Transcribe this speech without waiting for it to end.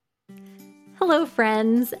Hello,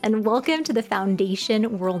 friends, and welcome to the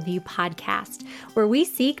Foundation Worldview podcast, where we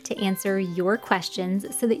seek to answer your questions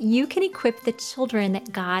so that you can equip the children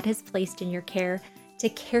that God has placed in your care to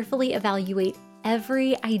carefully evaluate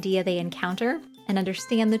every idea they encounter and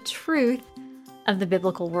understand the truth of the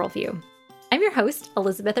biblical worldview. I'm your host,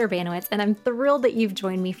 Elizabeth Urbanowicz, and I'm thrilled that you've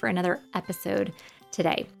joined me for another episode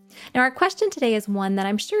today. Now, our question today is one that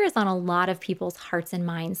I'm sure is on a lot of people's hearts and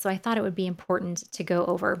minds, so I thought it would be important to go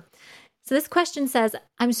over. So this question says,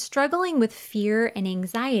 I'm struggling with fear and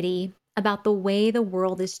anxiety about the way the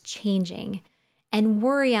world is changing and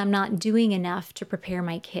worry I'm not doing enough to prepare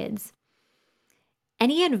my kids.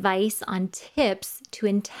 Any advice on tips to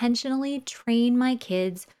intentionally train my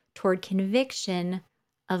kids toward conviction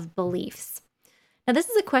of beliefs? Now, this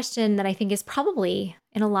is a question that I think is probably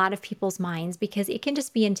in a lot of people's minds because it can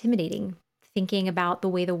just be intimidating thinking about the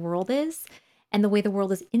way the world is and the way the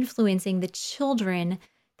world is influencing the children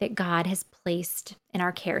that God has placed in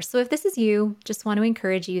our care. So if this is you, just want to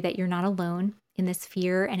encourage you that you're not alone in this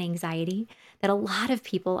fear and anxiety, that a lot of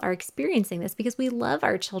people are experiencing this because we love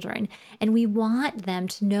our children and we want them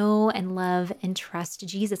to know and love and trust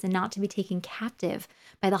Jesus and not to be taken captive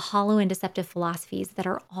by the hollow and deceptive philosophies that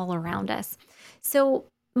are all around us. So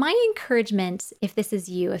my encouragement, if this is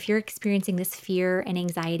you, if you're experiencing this fear and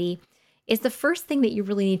anxiety, is the first thing that you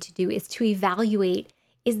really need to do is to evaluate,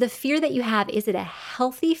 is the fear that you have, is it a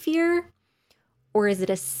healthy fear or is it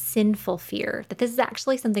a sinful fear? That this is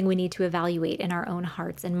actually something we need to evaluate in our own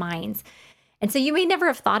hearts and minds. And so you may never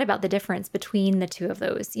have thought about the difference between the two of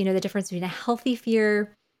those, the difference between a healthy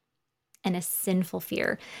fear and a sinful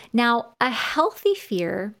fear. Now, a healthy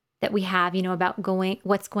fear that we have, about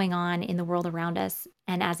what's going on in the world around us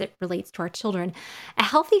and as it relates to our children, a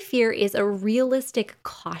healthy fear is a realistic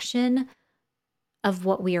caution of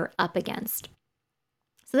what we are up against.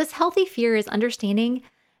 So this healthy fear is understanding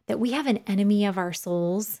that we have an enemy of our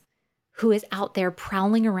souls who is out there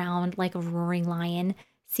prowling around like a roaring lion,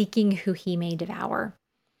 seeking who he may devour.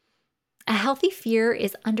 A healthy fear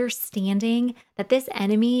is understanding that this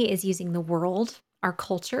enemy is using the world, our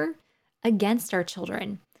culture, against our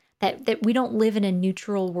children. That we don't live in a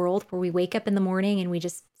neutral world where we wake up in the morning and we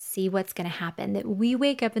just see what's going to happen. That we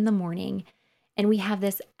wake up in the morning and we have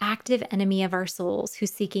this active enemy of our souls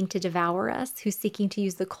who's seeking to devour us, who's seeking to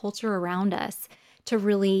use the culture around us to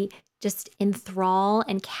really just enthrall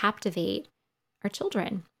and captivate our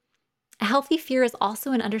children. A healthy fear is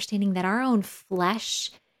also an understanding that our own flesh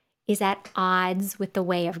is at odds with the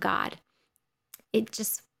way of God. It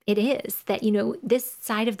is that, this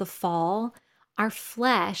side of the fall, our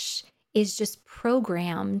flesh is just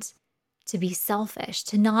programmed to be selfish,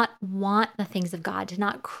 to not want the things of God, to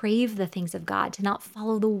not crave the things of God, to not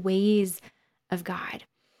follow the ways of God.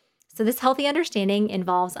 So this healthy understanding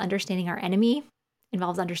involves understanding our enemy,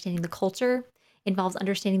 involves understanding the culture, involves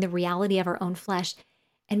understanding the reality of our own flesh,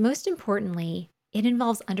 and most importantly, it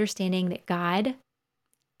involves understanding that God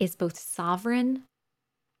is both sovereign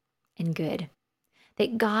and good.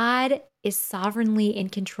 That God is sovereignly in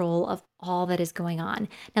control of all that is going on.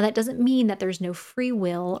 Now, that doesn't mean that there's no free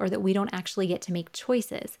will or that we don't actually get to make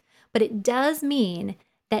choices, but it does mean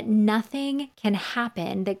that nothing can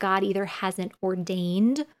happen that God either hasn't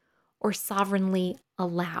ordained or sovereignly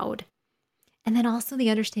allowed. And then also the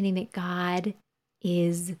understanding that God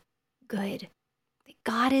is good. That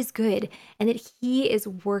God is good and that He is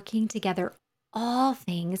working together all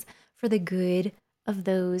things for the good of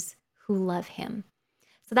those who love Him.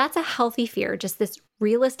 So that's a healthy fear, just this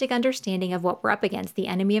realistic understanding of what we're up against, the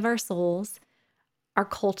enemy of our souls, our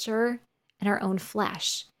culture, and our own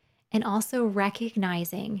flesh. And also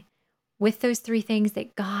recognizing with those three things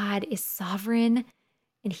that God is sovereign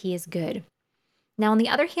and He is good. Now, on the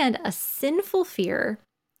other hand, a sinful fear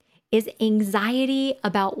is anxiety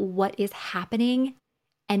about what is happening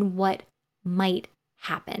and what might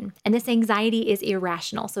happen. And this anxiety is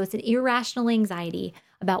irrational. So it's an irrational anxiety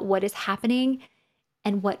about what is happening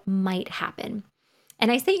and what might happen.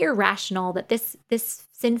 And I say irrational, that this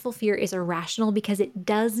sinful fear is irrational because it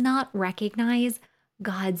does not recognize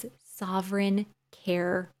God's sovereign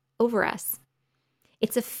care over us.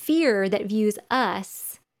 It's a fear that views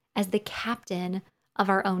us as the captain of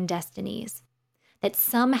our own destinies, that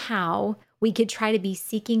somehow we could try to be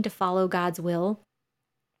seeking to follow God's will,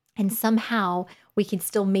 and somehow we can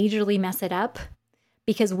still majorly mess it up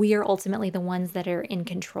because we are ultimately the ones that are in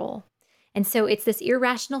control. And so it's this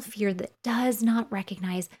irrational fear that does not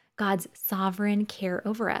recognize God's sovereign care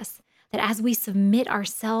over us, that as we submit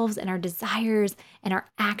ourselves and our desires and our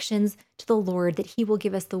actions to the Lord, that He will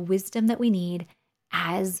give us the wisdom that we need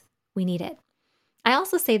as we need it. I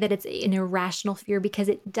also say that it's an irrational fear because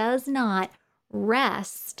it does not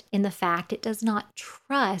rest in the fact it does not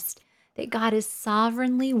trust that God is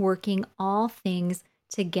sovereignly working all things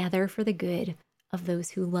together for the good of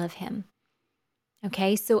those who love him.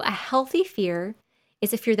 Okay, so a healthy fear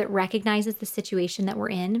is a fear that recognizes the situation that we're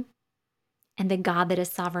in and the God that is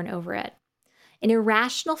sovereign over it. An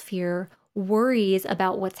irrational fear worries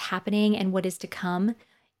about what's happening and what is to come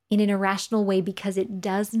in an irrational way because it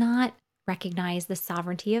does not recognize the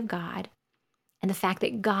sovereignty of God and the fact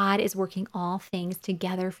that God is working all things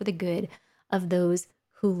together for the good of those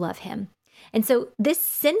who love him. And so this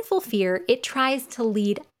sinful fear, it tries to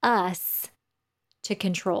lead us to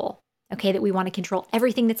control. Okay, that we want to control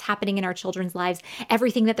everything that's happening in our children's lives,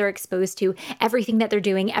 everything that they're exposed to, everything that they're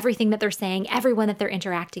doing, everything that they're saying, everyone that they're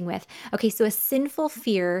interacting with. Okay, so a sinful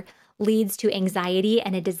fear leads to anxiety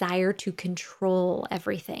and a desire to control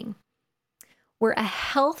everything. Where a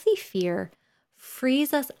healthy fear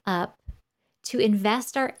frees us up to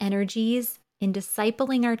invest our energies in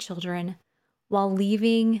discipling our children while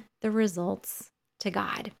leaving the results to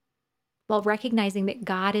God, while recognizing that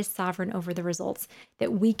God is sovereign over the results,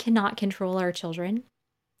 that we cannot control our children.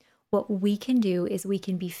 What we can do is we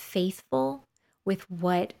can be faithful with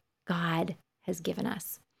what God has given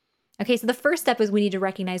us. Okay, so the first step is we need to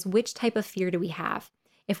recognize which type of fear do we have.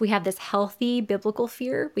 If we have this healthy biblical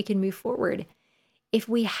fear, we can move forward. If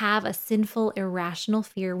we have a sinful, irrational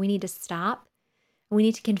fear, we need to stop. We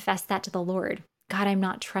need to confess that to the Lord. God, I'm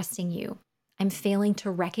not trusting you. I'm failing to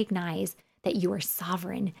recognize that you are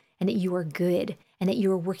sovereign and that you are good and that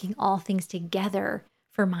you are working all things together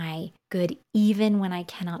for my good, even when I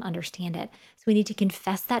cannot understand it. So we need to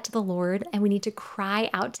confess that to the Lord and we need to cry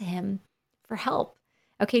out to him for help.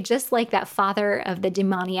 Okay, just like that father of the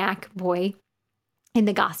demoniac boy in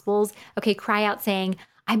the Gospels, okay, cry out saying,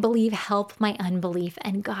 I believe, help my unbelief,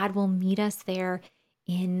 and God will meet us there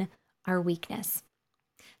in our weakness.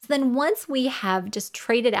 So then once we have just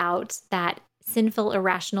traded out that sinful,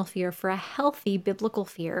 irrational fear for a healthy biblical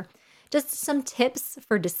fear, just some tips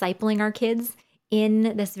for discipling our kids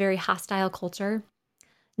in this very hostile culture.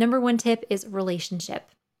 Number one tip is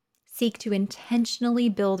relationship. Seek to intentionally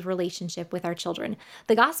build relationship with our children.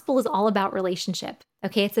 The gospel is all about relationship.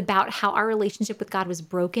 Okay, it's about how our relationship with God was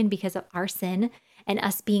broken because of our sin and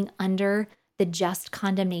us being under the just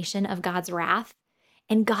condemnation of God's wrath,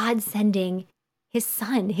 and God sending his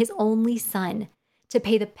son, his only son, to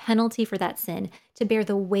pay the penalty for that sin, to bear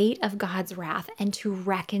the weight of God's wrath, and to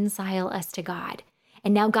reconcile us to God.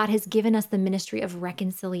 And now God has given us the ministry of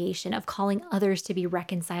reconciliation, of calling others to be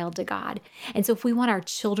reconciled to God. And so if we want our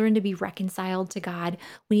children to be reconciled to God,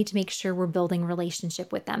 we need to make sure we're building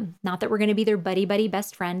relationship with them. Not that we're going to be their buddy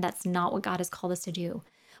best friend. That's not what God has called us to do.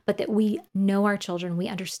 But that we know our children, we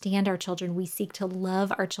understand our children, we seek to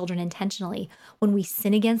love our children intentionally. When we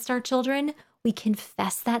sin against our children, we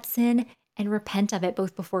confess that sin and repent of it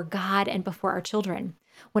both before God and before our children.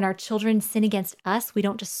 When our children sin against us, we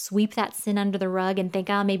don't just sweep that sin under the rug and think,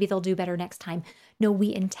 maybe they'll do better next time. No,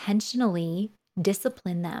 we intentionally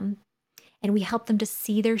discipline them and we help them to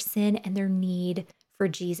see their sin and their need for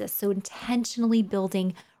Jesus. So intentionally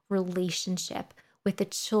building relationship with the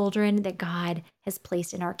children that God has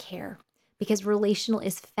placed in our care, because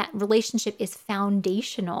relationship is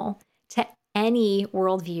foundational to any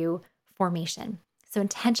worldview formation. So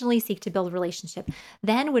intentionally seek to build relationship.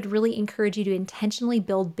 Then would really encourage you to intentionally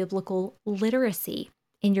build biblical literacy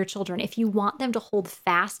in your children. If you want them to hold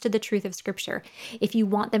fast to the truth of Scripture, if you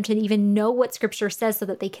want them to even know what Scripture says so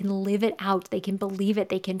that they can live it out, they can believe it,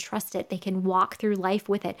 they can trust it, they can walk through life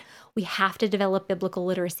with it, we have to develop biblical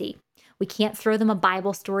literacy. We can't throw them a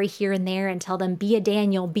Bible story here and there and tell them, be a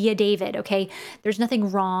Daniel, be a David, okay? There's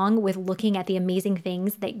nothing wrong with looking at the amazing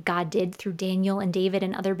things that God did through Daniel and David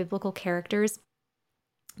and other biblical characters.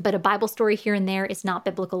 But a Bible story here and there is not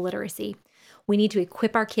biblical literacy. We need to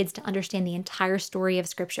equip our kids to understand the entire story of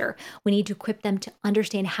Scripture. We need to equip them to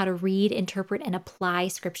understand how to read, interpret, and apply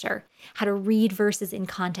Scripture, how to read verses in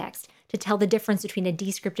context, to tell the difference between a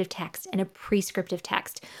descriptive text and a prescriptive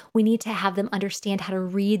text. We need to have them understand how to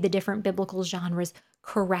read the different biblical genres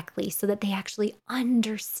correctly so that they actually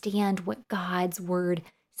understand what God's word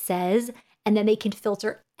says, and then they can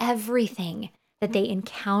filter everything that they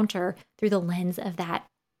encounter through the lens of that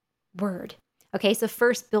word. Okay, so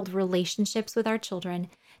first build relationships with our children,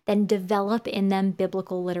 then develop in them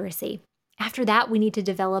biblical literacy. After that, we need to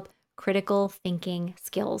develop critical thinking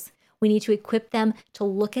skills. We need to equip them to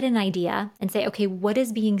look at an idea and say, okay, what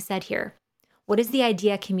is being said here? What is the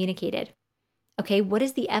idea communicated? Okay, what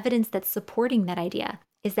is the evidence that's supporting that idea?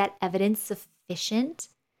 Is that evidence sufficient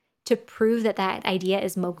to prove that that idea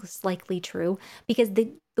is most likely true? Because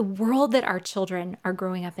the world that our children are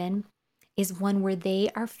growing up in is one where they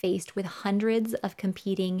are faced with hundreds of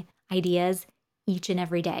competing ideas each and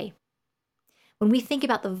every day. When we think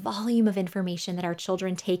about the volume of information that our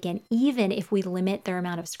children take in, even if we limit their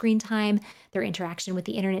amount of screen time, their interaction with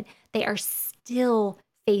the internet, they are still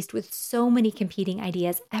faced with so many competing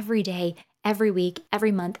ideas every day, every week,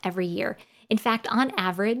 every month, every year. In fact, on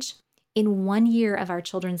average, in 1 year of our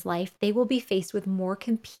children's life, they will be faced with more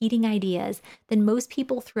competing ideas than most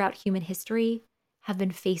people throughout human history have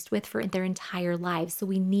been faced with for their entire lives. So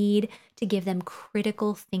we need to give them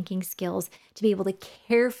critical thinking skills to be able to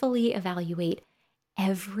carefully evaluate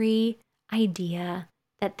every idea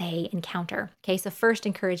that they encounter. Okay, so first,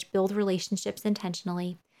 build relationships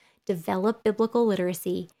intentionally, develop biblical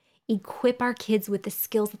literacy, equip our kids with the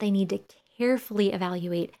skills that they need to carefully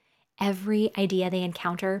evaluate every idea they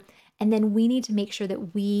encounter. And then we need to make sure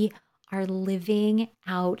that we are living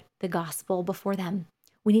out the gospel before them.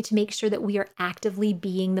 We need to make sure that we are actively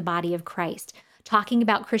being the body of Christ. Talking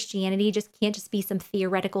about Christianity can't just be some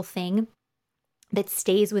theoretical thing that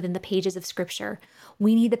stays within the pages of Scripture.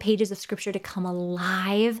 We need the pages of Scripture to come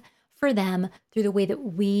alive for them through the way that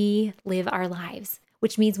we live our lives,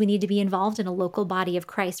 which means we need to be involved in a local body of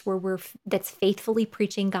Christ that's faithfully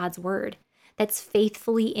preaching God's word, that's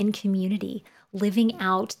faithfully in community, living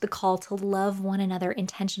out the call to love one another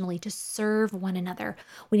intentionally, to serve one another.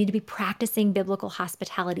 We need to be practicing biblical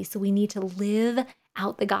hospitality. So we need to live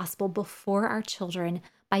out the gospel before our children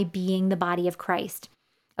by being the body of Christ.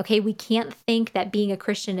 Okay, we can't think that being a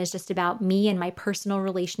Christian is just about me and my personal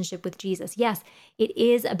relationship with Jesus. Yes, it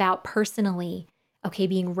is about personally,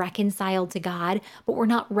 being reconciled to God, but we're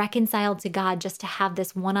not reconciled to God just to have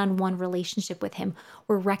this one-on-one relationship with Him.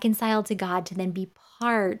 We're reconciled to God to then be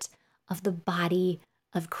part of the body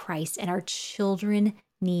of Christ, and our children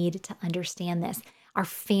need to understand this. Our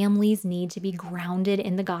families need to be grounded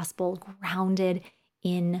in the gospel, grounded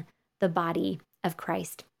in the body of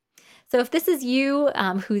Christ. So if this is you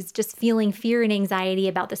who's just feeling fear and anxiety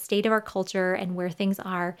about the state of our culture and where things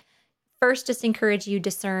are, first, just encourage you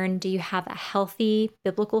discern, do you have a healthy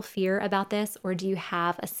biblical fear about this, or do you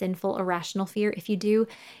have a sinful, irrational fear? If you do,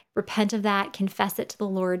 repent of that, confess it to the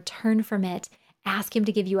Lord, turn from it, ask Him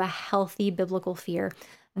to give you a healthy biblical fear.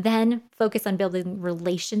 Then focus on building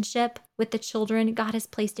relationship with the children God has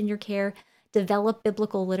placed in your care. Develop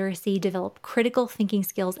biblical literacy, develop critical thinking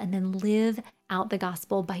skills, and then live out the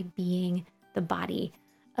gospel by being the body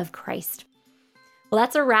of Christ. Well,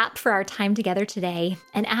 that's a wrap for our time together today.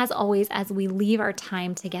 And as always, as we leave our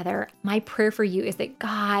time together, my prayer for you is that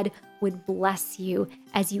God would bless you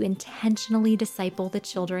as you intentionally disciple the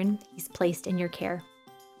children He's placed in your care.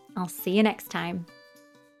 I'll see you next time.